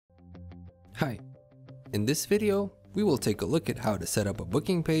Hi, in this video, we will take a look at how to set up a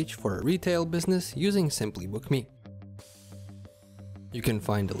booking page for a retail business using SimplyBook.me. You can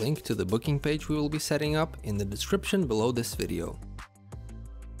find a link to the booking page we will be setting up in the description below this video.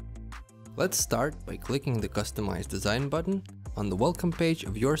 Let's start by clicking the Customize Design button on the welcome page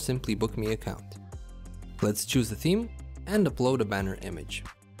of your SimplyBook.me account. Let's choose a theme and upload a banner image.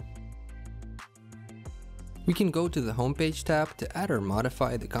 We can go to the Homepage tab to add or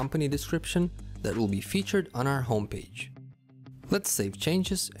modify the company description that will be featured on our homepage. Let's save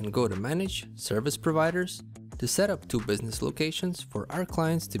changes and go to Manage Service Providers to set up 2 business locations for our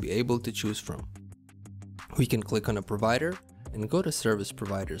clients to be able to choose from. We can click on a provider and go to Service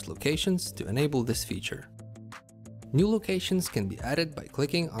Providers Locations to enable this feature. New locations can be added by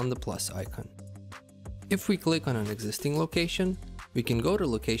clicking on the plus icon. If we click on an existing location, we can go to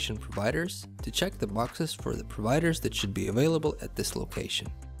Location Providers to check the boxes for the providers that should be available at this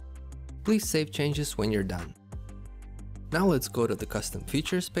location. Please save changes when you're done. Now let's go to the Custom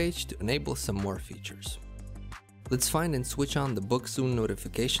Features page to enable some more features. Let's find and switch on the Book Soon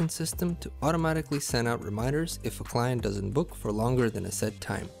notification system to automatically send out reminders if a client doesn't book for longer than a set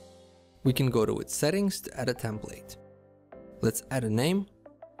time. We can go to its settings to add a template. Let's add a name,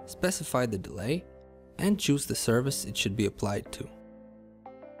 specify the delay, and choose the service it should be applied to.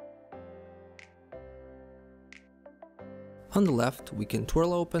 On the left, we can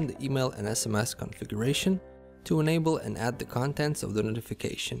twirl open the email and SMS configuration to enable and add the contents of the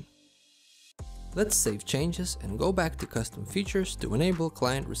notification. Let's save changes and go back to Custom Features to enable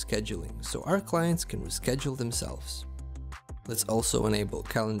client rescheduling so our clients can reschedule themselves. Let's also enable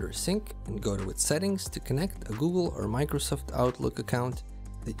Calendar Sync and go to its settings to connect a Google or Microsoft Outlook account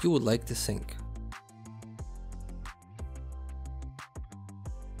that you would like to sync.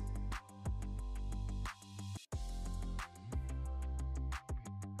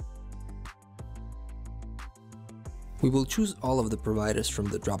 We will choose all of the providers from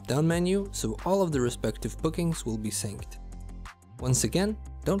the drop-down menu, so all of the respective bookings will be synced. Once again,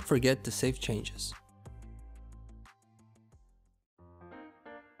 don't forget to save changes.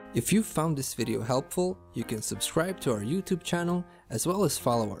 If you found this video helpful, you can subscribe to our YouTube channel as well as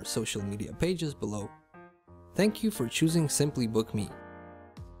follow our social media pages below. Thank you for choosing SimplyBook.me.